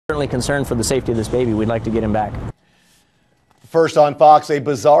Certainly concerned for the safety of this baby. We'd like to get him back. First on Fox, a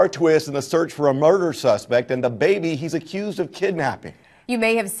bizarre twist in the search for a murder suspect and the baby he's accused of kidnapping. You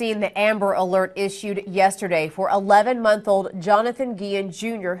may have seen the Amber Alert issued yesterday for 11-month-old Jonathan Guillen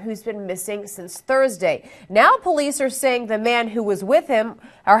Jr., who's been missing since Thursday. Now police are saying the man who was with him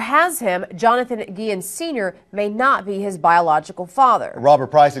or has him, Jonathan Guillen Sr., may not be his biological father. Robert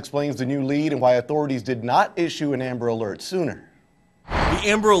Price explains the new lead and why authorities did not issue an Amber Alert sooner. The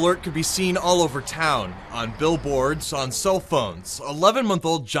Amber Alert could be seen all over town, on billboards, on cell phones.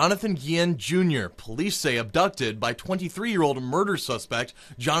 11-month-old Jonathan Guillen Jr., police say abducted by 23-year-old murder suspect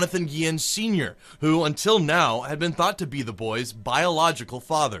Jonathan Guillen Sr., who until now had been thought to be the boy's biological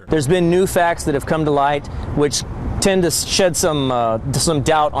father. There's been new facts that have come to light which tend to shed some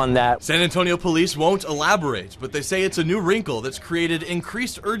doubt on that. San Antonio police won't elaborate, but they say it's a new wrinkle that's created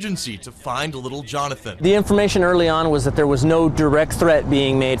increased urgency to find little Jonathan. The information early on was that there was no direct threat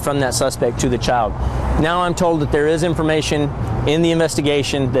being made from that suspect to the child. Now I'm told that there is information in the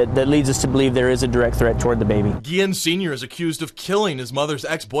investigation that leads us to believe there is a direct threat toward the baby. Guillen Sr. is accused of killing his mother's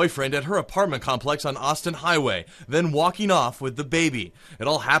ex-boyfriend at her apartment complex on Austin Highway, then walking off with the baby. It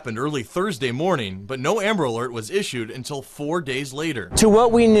all happened early Thursday morning, but no Amber Alert was issued until 4 days later. To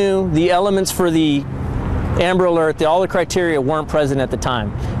what we knew, the elements for the Amber Alert, all the criteria weren't present at the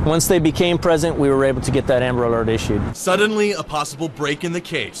time. Once they became present, we were able to get that Amber Alert issued. Suddenly, a possible break in the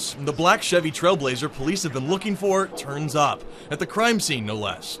case. The black Chevy Trailblazer police have been looking for turns up, at the crime scene no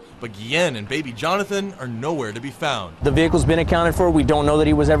less. But Guillen and baby Jonathan are nowhere to be found. The vehicle's been accounted for. We don't know that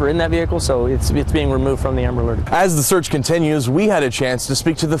he was ever in that vehicle, so it's being removed from the Amber Alert. As the search continues, we had a chance to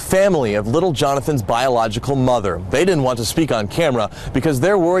speak to the family of little Jonathan's biological mother. They didn't want to speak on camera because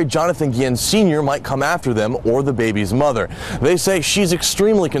they're worried Jonathan Guillen Sr. might come after them or the baby's mother. They say she's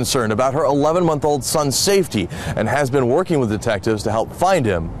extremely concerned about her 11-month-old son's safety and has been working with detectives to help find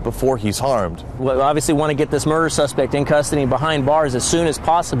him before he's harmed. We obviously want to get this murder suspect in custody behind bars as soon as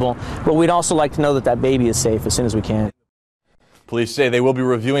possible, but we'd also like to know that that baby is safe as soon as we can. Police say they will be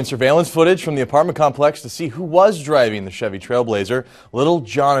reviewing surveillance footage from the apartment complex to see who was driving the Chevy Trailblazer. Little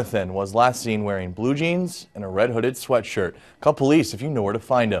Jonathan was last seen wearing blue jeans and a red hooded sweatshirt. Call police if you know where to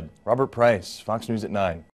find him. Robert Price, Fox News at 9.